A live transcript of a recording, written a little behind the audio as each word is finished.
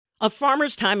A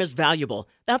farmer's time is valuable.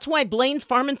 That's why Blaine's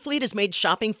Farm and Fleet has made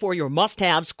shopping for your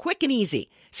must-haves quick and easy.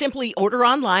 Simply order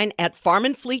online at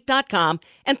farmandfleet.com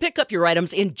and pick up your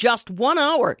items in just 1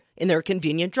 hour in their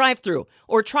convenient drive-thru.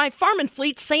 Or try Farm and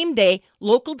Fleet's same-day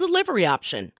local delivery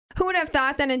option. Who would have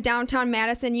thought that in downtown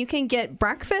Madison you can get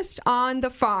breakfast on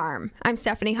the farm? I'm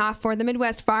Stephanie Hoff for the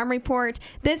Midwest Farm Report.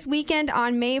 This weekend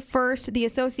on May 1st, the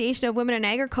Association of Women in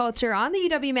Agriculture on the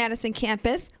UW-Madison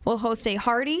campus will host a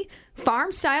hearty,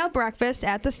 farm-style breakfast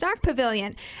at the Stock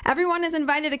Pavilion. Everyone is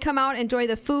invited to come out and enjoy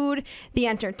the food, the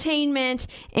entertainment,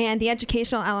 and the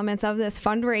educational elements of this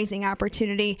fundraising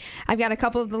opportunity. I've got a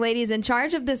couple of the ladies in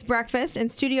charge of this breakfast in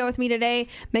studio with me today,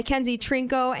 Mackenzie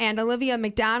Trinko and Olivia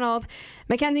McDonald.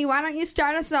 Mackenzie, why don't you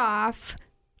start us off?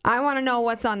 I want to know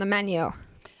what's on the menu.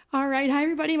 All right. Hi,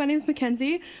 everybody. My name is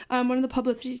Mackenzie. I'm one of the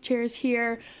publicity chairs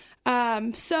here.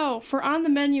 So for on the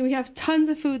menu, we have tons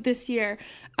of food this year.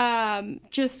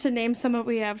 Just to name some of,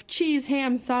 we have cheese,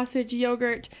 ham, sausage,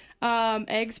 yogurt,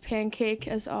 eggs, pancakes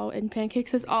as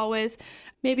always.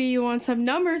 Maybe you want some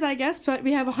numbers, I guess, but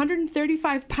we have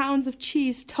 135 pounds of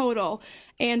cheese total.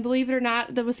 And believe it or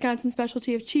not, the Wisconsin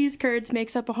specialty of cheese curds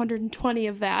makes up 120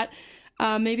 of that.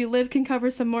 Maybe Liv can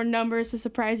cover some more numbers to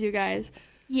surprise you guys.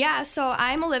 Yeah, so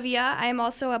I'm Olivia. I'm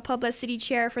also a publicity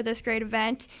chair for this great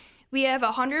event. We have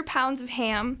 100 pounds of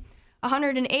ham,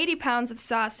 180 pounds of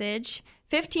sausage,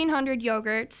 1,500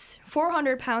 yogurts,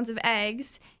 400 pounds of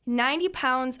eggs, 90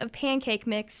 pounds of pancake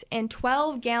mix, and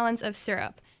 12 gallons of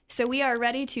syrup. So we are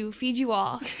ready to feed you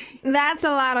all. That's a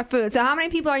lot of food. So how many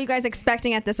people are you guys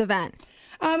expecting at this event?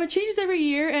 It changes every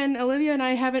year, and Olivia and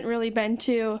I haven't really been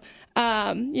to,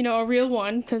 a real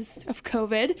one because of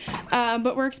COVID.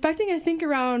 But we're expecting, I think,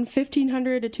 around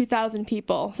 1,500 to 2,000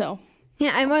 people. So.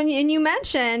 Yeah, and you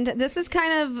mentioned this is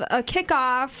kind of a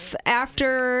kickoff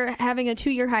after having a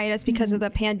 2-year hiatus because of the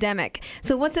pandemic.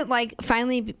 So what's it like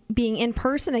finally being in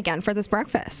person again for this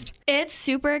breakfast? It's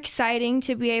super exciting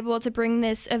to be able to bring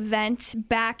this event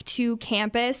back to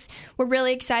campus. We're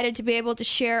really excited to be able to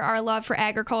share our love for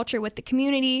agriculture with the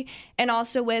community and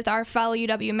also with our fellow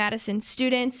UW-Madison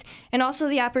students, and also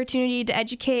the opportunity to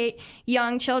educate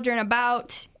young children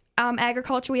about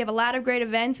agriculture. We have a lot of great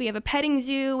events. We have a petting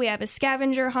zoo. We have a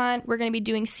scavenger hunt. We're going to be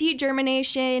doing seed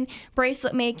germination,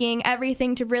 bracelet making,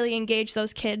 everything to really engage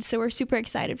those kids. So we're super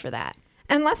excited for that.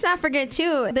 And let's not forget,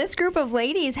 too, this group of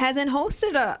ladies hasn't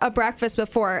hosted a breakfast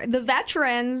before. The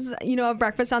veterans, of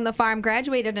Breakfast on the Farm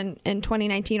graduated in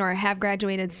 2019 or have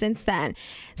graduated since then.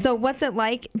 So what's it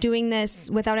like doing this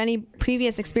without any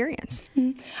previous experience?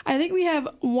 I think we have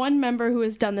one member who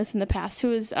has done this in the past,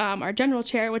 who is our general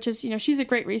chair, which is, she's a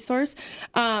great resource.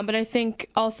 But I think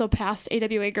also past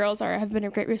AWA girls have been a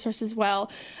great resource as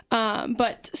well.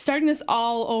 But starting this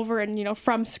all over and,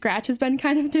 from scratch has been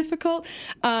kind of difficult.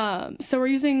 So we're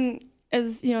using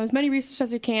as many resources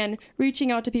as we can,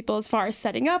 reaching out to people as far as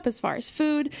setting up, as far as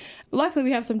food. Luckily,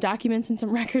 we have some documents and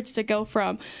some records to go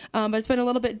from, but it's been a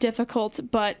little bit difficult,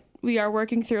 but we are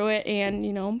working through it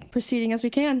and, proceeding as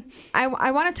we can. I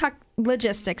want to talk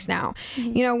logistics now.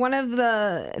 Mm-hmm. One of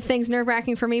the things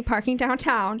nerve-wracking for me, parking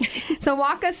downtown. So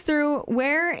walk us through,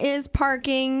 where is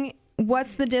parking?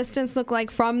 What's the distance look like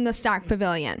from the Stock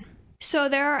Pavilion? So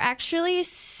there are actually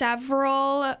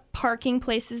several parking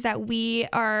places that we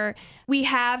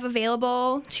have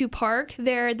available to park.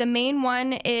 The main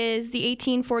one is the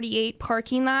 1848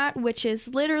 parking lot, which is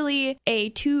literally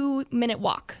a 2-minute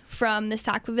walk from the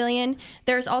Stock Pavilion.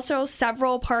 There's also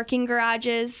several parking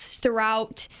garages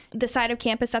throughout the side of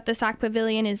campus that the Stock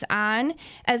Pavilion is on,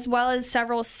 as well as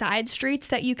several side streets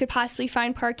that you could possibly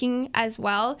find parking as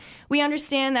well. We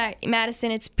understand that in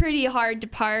Madison it's pretty hard to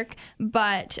park,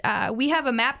 but we have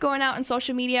a map going out on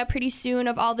social media pretty soon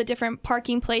of all the different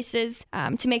parking places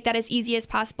to make that as easy as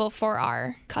possible for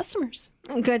our customers.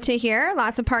 Good to hear.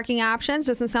 Lots of parking options.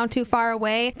 Doesn't sound too far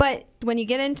away. But when you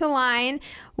get into line,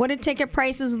 what do ticket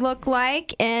prices look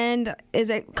like? And is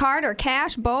it card or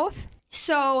cash, both?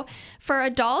 So for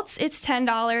adults, it's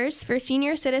 $10. For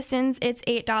senior citizens, it's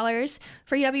 $8.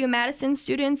 For UW-Madison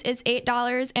students, it's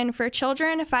 $8. And for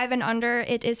children 5 and under,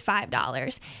 it is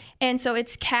 $5. And so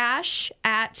it's cash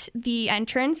at the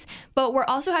entrance. But we're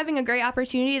also having a great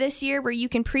opportunity this year where you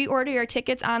can pre-order your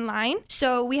tickets online.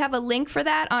 So we have a link for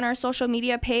that on our social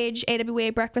media page,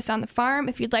 AWA Breakfast on the Farm,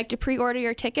 if you'd like to pre-order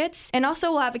your tickets. And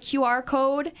also we'll have a QR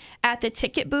code at the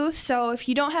ticket booth. So if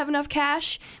you don't have enough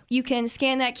cash, you can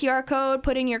scan that QR code,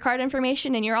 put in your card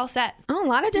information, and you're all set. Oh, a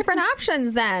lot of different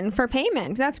options then for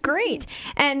payment. That's great.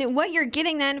 And what you're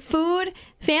getting then, food,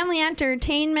 family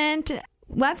entertainment.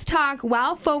 Let's talk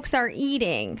while folks are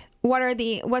eating.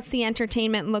 what's the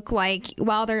entertainment look like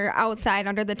while they're outside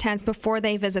under the tents before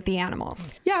they visit the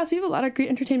animals? Yeah, so we have a lot of great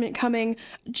entertainment coming.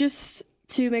 Just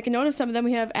to make a note of some of them,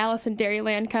 we have Alice in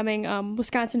Dairyland coming,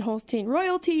 Wisconsin Holstein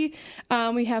Royalty.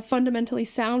 We have Fundamentally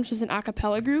Sound, which is an a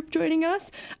cappella group joining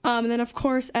us. And then, of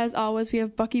course, as always, we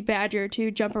have Bucky Badger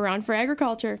to jump around for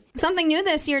agriculture. Something new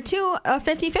this year, too, a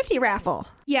 50-50 raffle.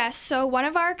 Yes, so one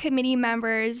of our committee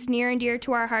members, near and dear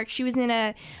to our hearts, she was in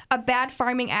a bad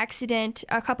farming accident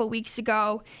a couple weeks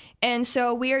ago. And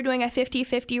so we are doing a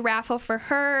 50-50 raffle for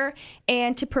her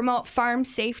and to promote farm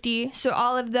safety. So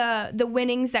all of the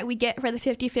winnings that we get for the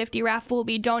 50-50 raffle will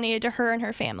be donated to her and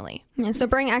her family. And so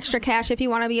bring extra cash if you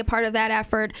want to be a part of that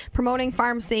effort, promoting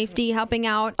farm safety, helping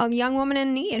out a young woman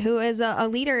in need who is a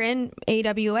leader in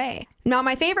AWA. Now,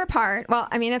 my favorite part, well,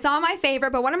 I mean, it's all my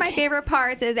favorite, but one of my favorite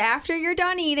parts is after you're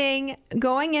done eating,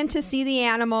 going in to see the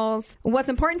animals. What's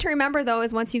important to remember, though,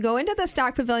 is once you go into the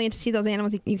stock pavilion to see those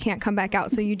animals, you can't come back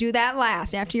out. So you do that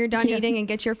last. After you're done eating and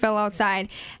get your fill outside,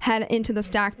 head into the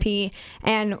stock P.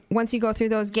 And once you go through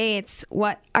those gates,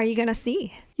 what are you going to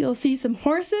see? You'll see some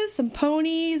horses, some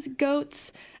ponies,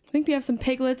 goats. I think we have some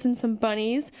piglets and some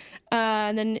bunnies.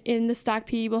 And then in the stock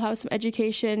P, we'll have some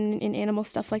education in animal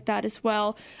stuff like that as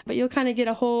well. But you'll kind of get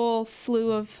a whole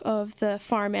slew of the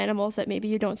farm animals that maybe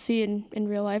you don't see in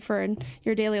real life or in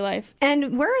your daily life.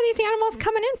 And where are these animals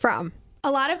coming in from? A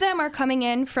lot of them are coming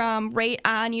in from right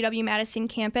on UW-Madison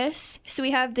campus. So we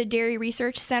have the Dairy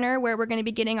Research Center where we're going to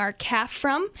be getting our calf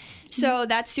from. So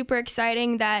that's super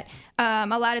exciting that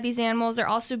a lot of these animals are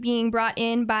also being brought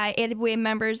in by AWA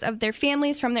members of their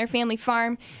families from their family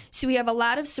farm. So we have a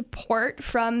lot of support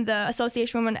from the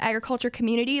Association of Women in Agriculture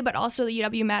community, but also the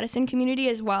UW-Madison community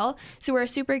as well. So we're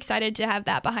super excited to have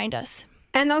that behind us.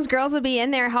 And those girls will be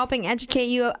in there helping educate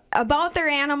you about their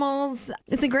animals.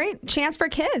 It's a great chance for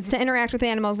kids to interact with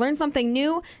animals, learn something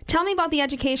new. Tell me about the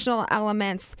educational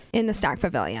elements in the stock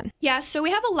pavilion. Yeah, so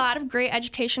we have a lot of great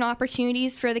educational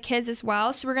opportunities for the kids as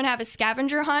well. So we're going to have a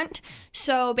scavenger hunt.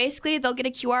 So basically, they'll get a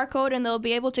QR code and they'll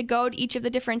be able to go to each of the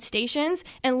different stations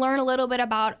and learn a little bit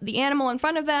about the animal in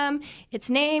front of them, its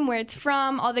name, where it's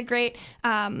from, all the great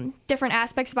different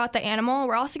aspects about the animal.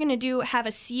 We're also going to have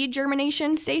a seed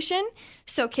germination station.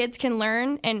 So kids can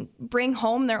learn and bring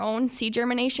home their own seed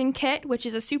germination kit, which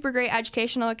is a super great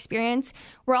educational experience.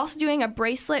 We're also doing a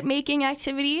bracelet making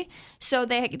activity. So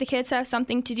the kids have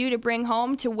something to do to bring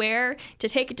home, to wear, to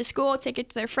take it to school, take it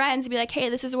to their friends, and be like, hey,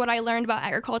 this is what I learned about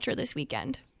agriculture this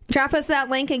weekend. Drop us that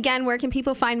link again. Where can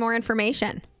people find more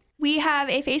information? We have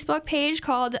a Facebook page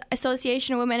called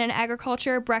Association of Women in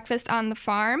Agriculture Breakfast on the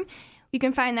Farm. You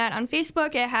can find that on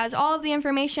Facebook. It has all of the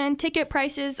information, ticket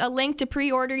prices, a link to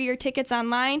pre-order your tickets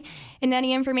online, and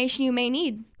any information you may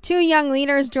need. Two young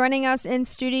leaders joining us in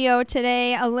studio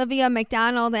today, Olivia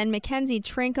McDonald and Mackenzie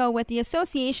Trinko with the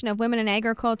Association of Women in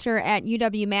Agriculture at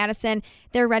UW-Madison.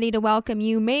 They're ready to welcome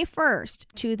you May 1st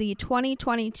to the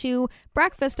 2022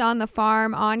 Breakfast on the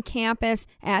Farm on campus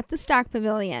at the Stock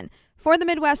Pavilion. For the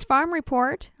Midwest Farm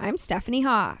Report, I'm Stephanie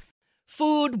Hoff.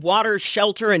 Food, water,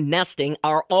 shelter, and nesting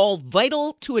are all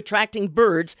vital to attracting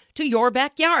birds to your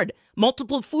backyard.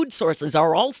 Multiple food sources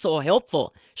are also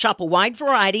helpful. Shop a wide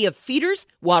variety of feeders,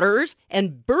 waterers,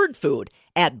 and bird food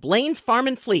at Blaine's Farm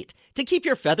and Fleet to keep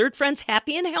your feathered friends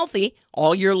happy and healthy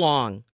all year long.